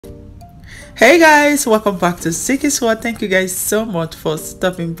Hey guys, welcome back to ZIKKIE'S. Thank you guys so much for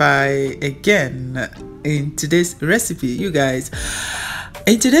stopping by again in today's recipe. You guys,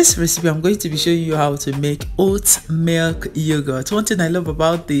 in today's recipe I'm going to be showing you how to make oat milk yogurt. One thing I love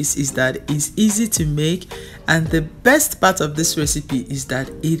about this is that it's easy to make, and the best part of this recipe is that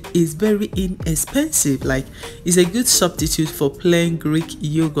it is very inexpensive. Like, it's a good substitute for plain Greek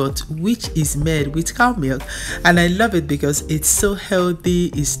yogurt, which is made with cow milk, and I love it because it's so healthy,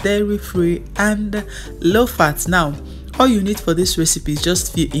 it's dairy free and low fat. Now all you need for this recipe is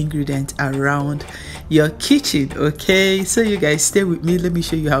just few ingredients around your kitchen. Okay, so you guys stay with me. Let me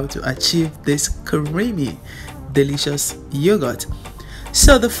show you how to achieve this creamy delicious yogurt.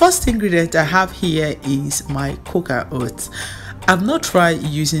 So the first ingredient I have here is my Quicker Oat. I've not tried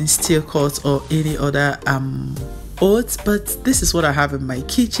using steel cut or any other oats, but this is what I have in my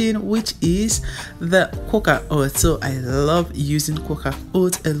kitchen, which is the Quicker Oat. So I love using Quicker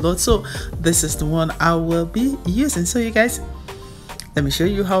Oat a lot, so this is the one I will be using. So you guys, let me show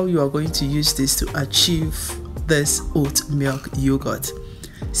you how you are going to use this to achieve this oat milk yogurt.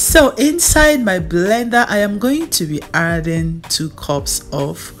 So inside my blender I am going to be adding 2 cups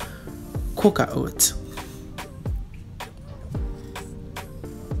of Quicker Oat.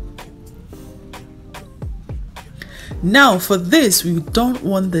 Now for this, we don't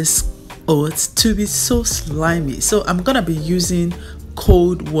want this oats to be so slimy, so I'm gonna be using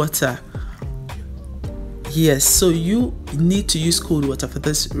cold water. Yes, so you need to use cold water for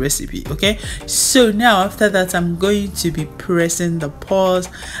this recipe. Okay, so now after that I'm going to be pressing the pause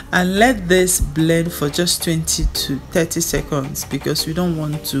and let this blend for just 20 to 30 seconds, because we don't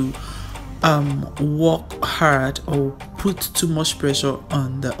want to work hard or put too much pressure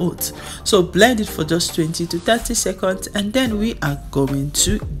on the oats. So blend it for just 20 to 30 seconds, and then we are going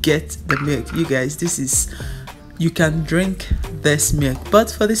to get the milk. You guys, this is, you can drink this milk,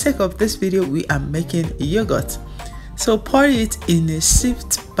 but for the sake of this video we are making yogurt. So pour it in a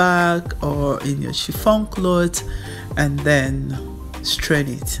sift bag or in your chiffon cloth and then strain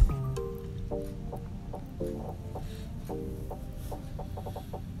it.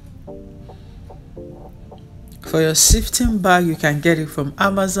 For your sifting bag, you can get it from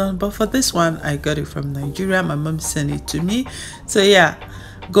Amazon, but for this one I got it from Nigeria. My mom sent it to me. So yeah,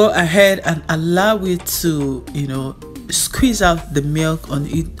 go ahead and allow it to, you know, squeeze out the milk on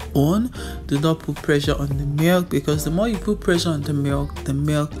its own. Do not put pressure on the milk, because the more you put pressure on the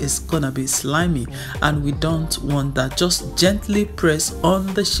milk is gonna be slimy, and we don't want that. Just gently press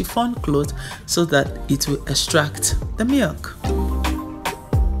on the chiffon cloth so that it will extract the milk.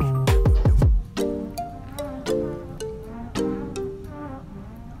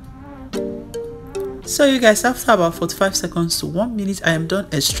 So you guys, after about 45 seconds to 1 minute, I am done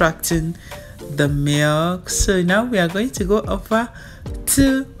extracting the milk. So now we are going to go over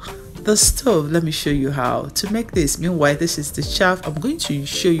to the stove. Let me show you how to make this. Meanwhile, this is the chaff. I'm going to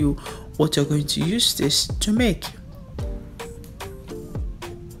show you what you're going to use this to make.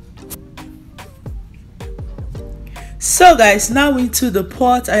 So guys, now into the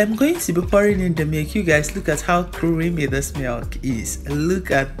pot, I am going to be pouring in the milk. You guys, look at how creamy this milk is.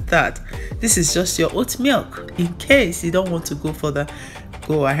 Look at that. This is just your oat milk. In case you don't want to go further,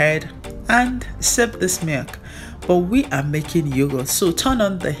 go ahead and sip this milk. But we are making yogurt, so turn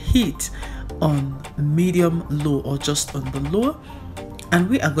on the heat on medium low or just on the low, and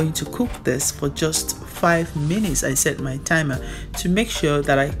we are going to cook this for just 5 minutes. I set my timer to make sure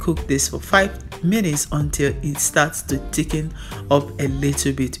that I cook this for 5 minutes until it starts to thicken up a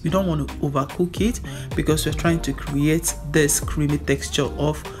little bit. We don't want to overcook it because we're trying to create this creamy texture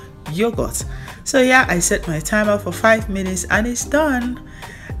of yogurt. So yeah, I set my timer for 5 minutes and it's done.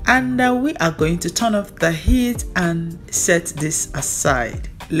 And we are going to turn off the heat and set this aside.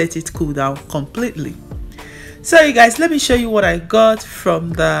 Let it cool down completely. So you guys, let me show you what I got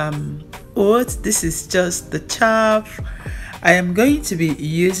from the oats. This is just the chaff. I am going to be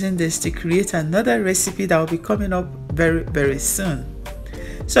using this to create another recipe that will be coming up very soon.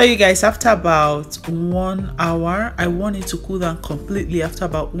 So you guys, after about 1 hour, I want it to cool down completely. After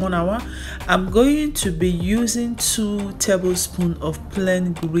about 1 hour, I'm going to be using 2 tablespoons of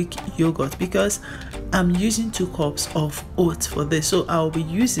plain Greek yogurt, because I'm using 2 cups of oats for this. So I'll be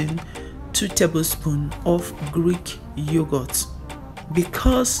using 2 tablespoons of Greek yogurt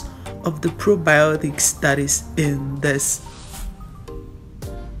because of the probiotics that is in this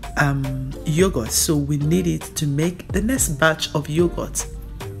yogurt. So we need it to make the next batch of yogurt.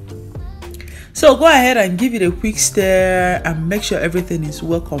 So go ahead and give it a quick stir and make sure everything is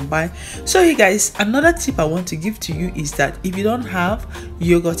well combined. So you guys, another tip I want to give to you is that if you don't have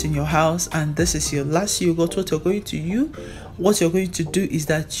yogurt in your house and this is your last yogurt, what you're going to what you're going to do is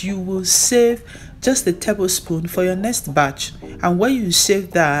that you will save just a tablespoon for your next batch, and when you save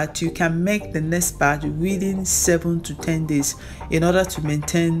that, you can make the next batch within 7 to 10 days in order to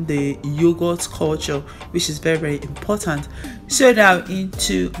maintain the yogurt culture, which is very, very important. So now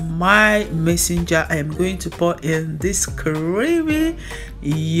into my mason jar, I am going to pour in this creamy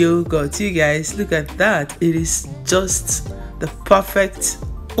yogurt. You guys, look at that. It is just the perfect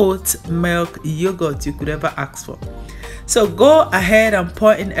oat milk yogurt you could ever ask for. So go ahead and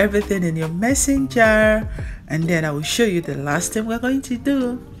pour in everything in your mason jar, and then I will show you the last thing we're going to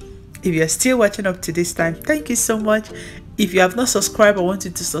do. If you're still watching up to this time, thank you so much. If you have not subscribed, I want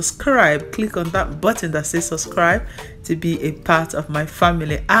you to subscribe. Click on that button that says subscribe to be a part of my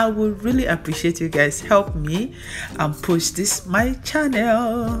family. I would really appreciate you guys. Help me and push this my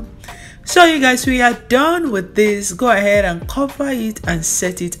channel. So you guys, we are done with this. Go ahead and cover it and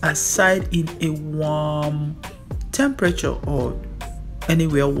set it aside in a warm temperature or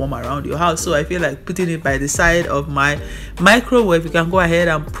anywhere warm around your house. So I feel like putting it by the side of my microwave. You can go ahead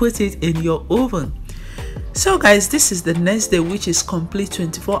and put it in your oven. So guys, this is the next day, which is complete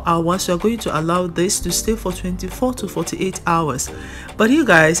 24 hours. So you're going to allow this to stay for 24 to 48 hours. But you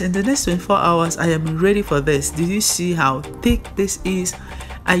guys, in the next 24 hours, I am ready for this. Did you see how thick this is?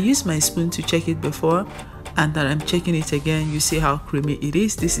 I used my spoon to check it before, and then I'm checking it again. You see how creamy it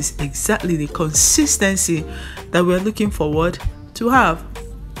is. This is exactly the consistency that we're looking forward to have.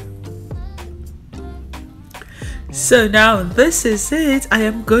 So now this is it. I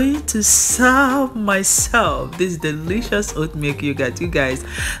am going to serve myself this delicious oat milk yogurt. You guys,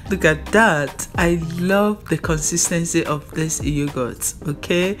 look at that. I love the consistency of this yogurt,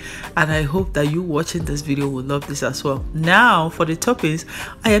 okay? And I hope that you watching this video will love this as well. Now for the toppings,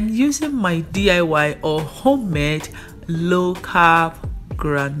 I am using my DIY or homemade low carb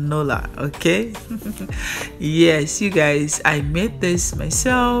granola, okay? Yes, you guys, I made this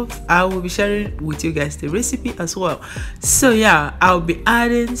myself. I will be sharing with you guys the recipe as well. So yeah, I'll be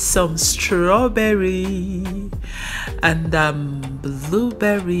adding some strawberry and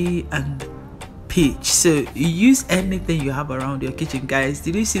blueberry and peach. So you use anything you have around your kitchen, guys.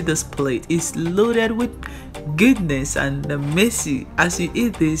 Did you see this plate? It's loaded with goodness and messy. As you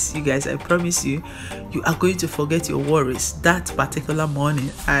eat this, you guys, I promise you, you are going to forget your worries that particular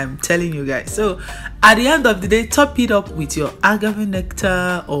morning. I'm telling you guys. So at the end of the day, top it up with your agave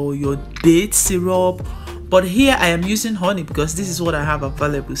nectar or your date syrup. But here I am using honey because this is what I have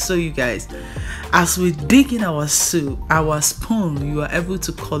available. So you guys, as we dig in our soup, our spoon, you are able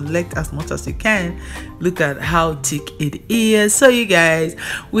to collect as much as you can. Look at how thick it is. So you guys,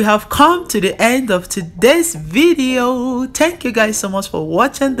 we have come to the end of today's video. Thank you guys so much for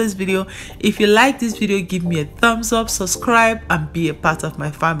watching this video. If you like this video, give me a thumbs up, subscribe, and be a part of my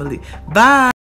family. Bye.